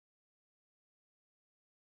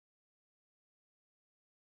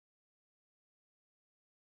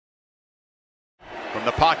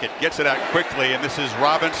from the pocket, gets it out quickly, and this is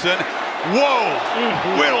Robinson. Whoa!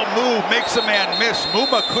 Little move, makes a man miss.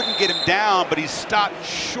 Muma couldn't get him down, but he's stopped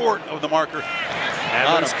short of the marker.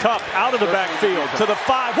 And there's Cup out of the backfield to the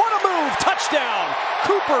 5. What a move! Touchdown!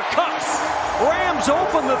 Cooper Kupp. Rams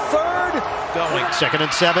open the third. Going 2nd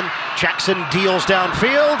and 7. Jackson deals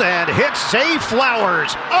downfield and hits Zay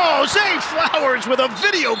Flowers. Oh, Zay Flowers with a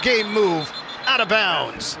video game move. Out of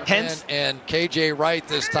bounds. Hence. And KJ Wright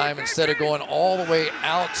this time, instead of going all the way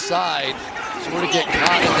outside, sort of get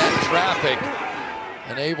caught in that traffic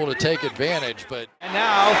and able to take advantage. But and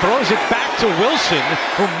now throws it back to Wilson,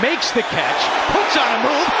 who makes the catch, puts on a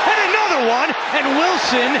move, and another one, and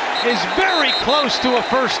Wilson is very close to a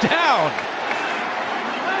first down.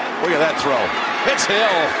 Look at that throw. It's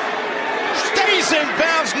Hill. Stays in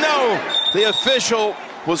bounds. No. The official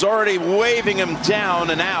was already waving him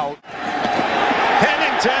down and out.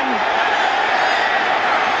 Pennington.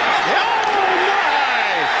 Oh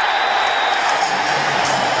my!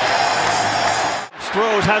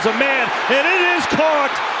 Throws, has a man, and it is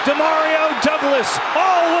caught. Demario Douglas.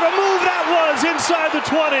 Oh, what a move that was inside the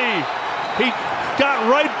 20. He got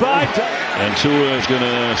right by. And Tua has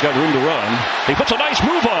got room to run. He puts a nice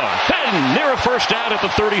move on. Bang! Near a first down at the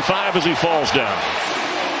 35 as he falls down.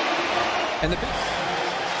 And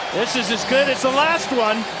this is as good as the last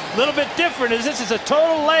one. A little bit different as this is a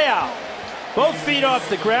total layout. Both feet off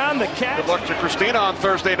the ground. The catch. Good luck to Christina on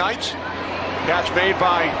Thursday nights. Catch made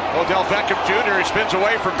by Odell Beckham Jr. He spins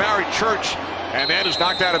away from Barry Church and then is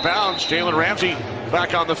knocked out of bounds. Jalen Ramsey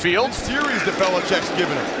back on the field. Series that Belichick's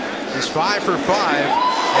given him. He's 5 for 5.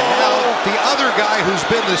 And now the other guy who's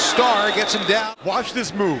been the star gets him down. Watch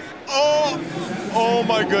this move. Oh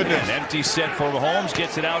my goodness. An empty set for Mahomes,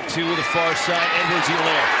 gets it out to the far side.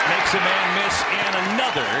 Edwards-Helaire makes a man miss and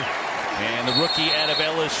another. And the rookie out of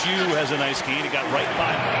LSU has a nice gain. He got right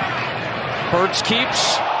by him. Hurts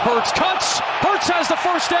keeps, Hurts cuts, Hurts has the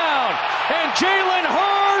first down. And Jalen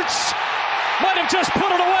Hurts might have just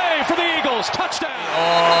put it away for the Eagles. Touchdown.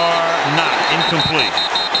 Or not. Incomplete.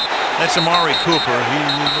 That's Amari Cooper.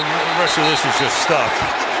 The rest of this is just stuff.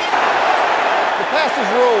 The pass is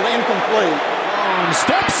ruled incomplete.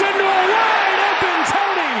 Steps into a wide open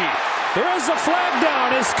Tony. There is a flag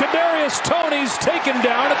down as Kadarius Toney's taken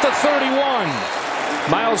down at the 31.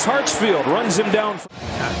 Miles Hartsfield runs him down.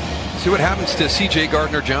 See what happens to C.J.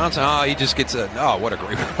 Gardner-Johnson? He just gets a. Oh, what a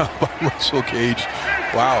great run by Russell Gage.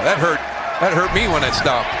 Wow, that hurt. That hurt me when it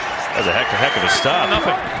stopped. That was a heck of a stop.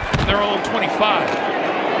 Nothing. They're all 25.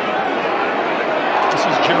 This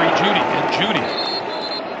is Jerry Jeudy, and Jeudy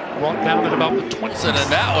brought down at about the 20. And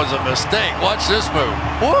that was a mistake. Watch this move.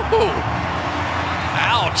 Woohoo!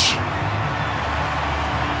 Ouch!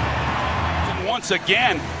 Once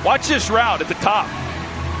again, watch this route at the top.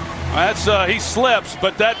 That's he slips,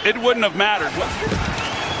 but it wouldn't have mattered. Another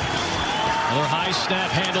high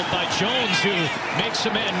snap handled by Jones, who makes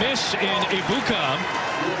a man miss in Ibuka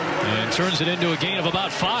and turns it into a gain of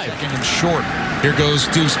about 5. Second and short. Here goes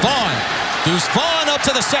Deuce Vaughn. Deuce Vaughn up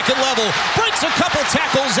to the second level, breaks a couple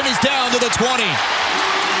tackles, and he's down to the 20.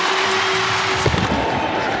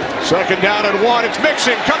 Second down and 1. It's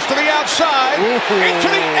Mixon, cuts to the outside, into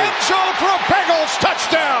the end zone for a Bengals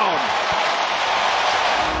touchdown.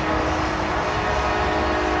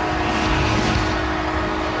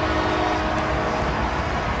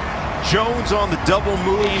 Jones on the double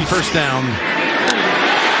move. First down.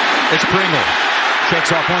 It's Pringle. Checks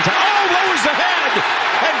off one time. Oh, lowers the head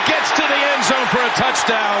and gets to the end zone for a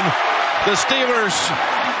touchdown. The Steelers.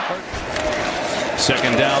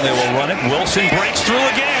 Second down, they will run it. Wilson breaks through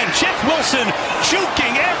again. Jeff Wilson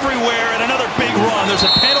juking everywhere, and another big run. There's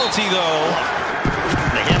a penalty, though.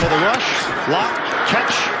 They handle the rush. Block.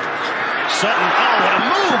 Catch. Sutton. Oh, what a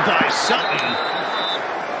move by Sutton.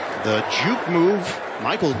 The juke move.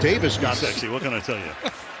 Michael Davis got sexy. What can I tell you?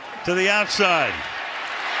 To the outside.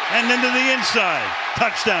 And then to the inside.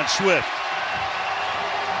 Touchdown, Swift.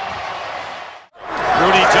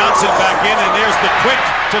 Rudy Johnson back in, and there's the quick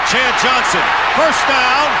to Chad Johnson. First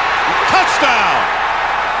down, touchdown.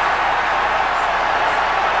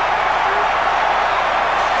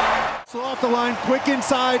 So off the line, quick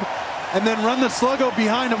inside, and then run the sluggo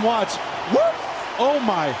behind him. Watch. Whoop! Oh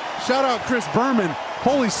my! Shout out Chris Berman.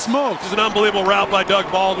 Holy smokes. This is an unbelievable route by Doug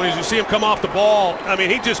Baldwin. As you see him come off the ball, I mean,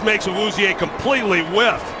 he just makes Awuzie completely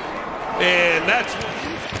whiff. And that's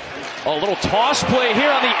a little toss play here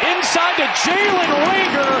on the inside to Jalen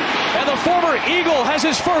Reagor, and the former Eagle has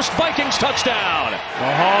his first Vikings touchdown.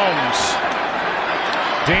 Mahomes.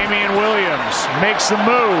 Damian Williams makes the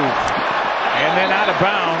move. And then out of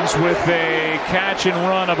bounds with a catch and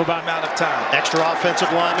run of about amount of time. Extra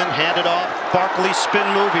offensive lineman, handed off. Barkley spin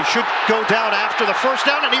move. He should go down after the first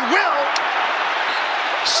down, and he will.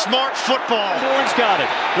 Smart football. Bourne's got it.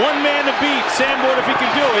 One man to beat. Sanborn, if he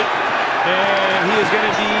can do it. And he is going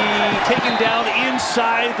to be taken down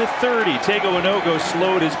inside the 30. Tego Inogo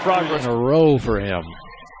slowed his progress. In a row for him.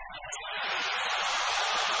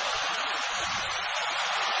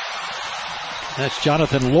 That's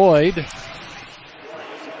Jonathan Lloyd.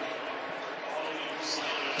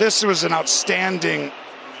 This was an outstanding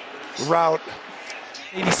route.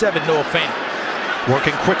 87, Noah Fant.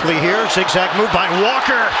 Working quickly here. Zigzag move by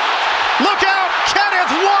Walker. Look out,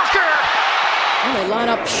 Kenneth Walker! They line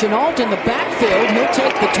up Chenault in the backfield. He'll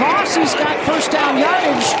take the toss. He's got first down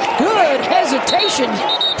yardage. Good hesitation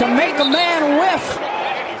to make a man whiff.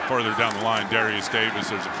 Further down the line, Darius Davis.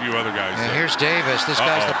 There's a few other guys. And here's Davis. This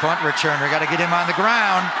guy's the punt returner. Got to get him on the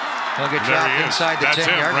ground. He'll get dropped inside the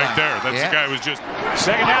 10-yard line. Right there. That's the guy who was just.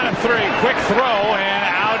 Second down and 3. Quick throw and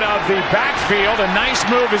out of the backfield. A nice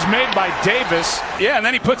move is made by Davis. Yeah, and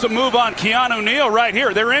then he puts a move on Keanu Neal right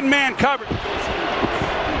here. They're in man coverage.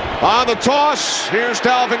 On the toss, here's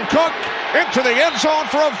Dalvin Cook into the end zone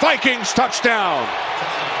for a Vikings touchdown.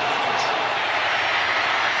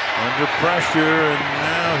 Under pressure, and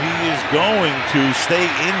now he is going to stay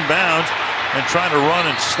inbounds and trying to run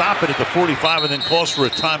and stop it at the 45 and then calls for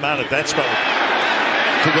a timeout at that spot.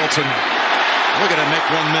 To Wilson. Look at him make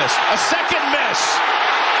one miss. A second miss.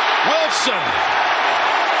 Wilson.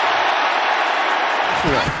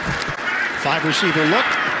 5 receiver look.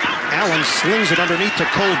 Allen slings it underneath to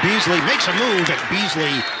Cole Beasley. Makes a move, and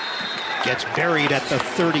Beasley gets buried at the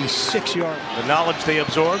 36-yard. The knowledge they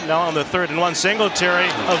absorb now on the 3rd and 1. Singletary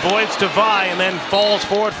avoids Devy and then falls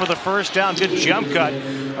forward for the first down. Good jump cut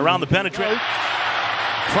around the penetrator.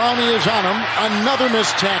 Clowney is on him. Another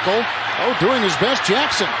missed tackle. Oh, doing his best,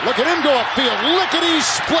 Jackson. Look at him go upfield. Lickety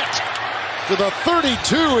split to the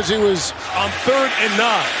 32 as he was on 3rd and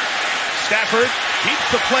 9. Stafford keeps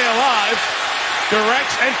the play alive.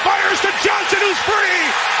 Directs and fires to Johnson, who's free,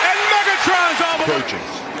 and Megatron's all the way.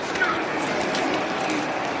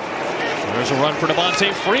 There's a run for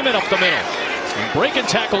Devontae Freeman up the middle. And breaking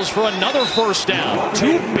tackles for another first down.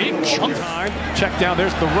 2 big chunk time. Check down.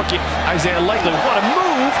 There's the rookie Isaiah Likely. What a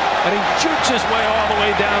move! And he jukes his way all the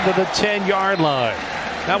way down to the 10-yard line.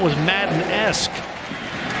 That was Madden-esque.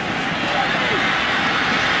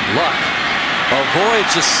 Luck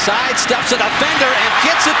avoids, just sidesteps a defender and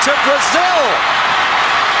gets it to Brazil.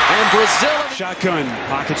 And Brazil. Shotgun.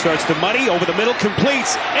 Pocket starts to muddy. Over the middle.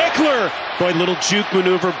 Completes. Eckler. Boy, little juke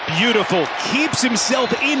maneuver. Beautiful. Keeps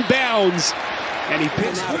himself in bounds. And he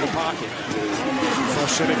picks out of the pocket.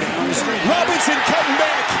 Robinson cutting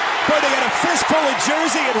back. Boy, they got a fistful of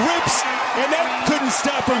jersey and rips. And that couldn't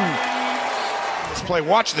stop him. Let's play.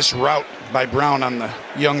 Watch this route by Brown on the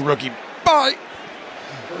young rookie. Bye.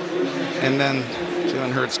 And then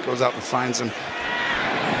Jalen Hurts goes out and finds him.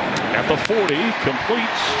 At the 40,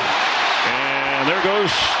 completes. And there goes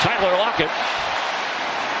Tyler Lockett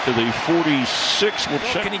to the 46. We'll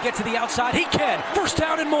check. Can he get to the outside? He can. First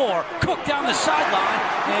down and more. Cook down the sideline.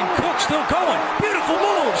 And Cook still going. Beautiful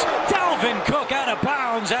moves. Dalvin Cook out of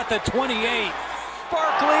bounds at the 28.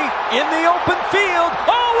 Barkley in the open field.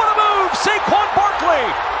 Oh, what a move. Saquon Barkley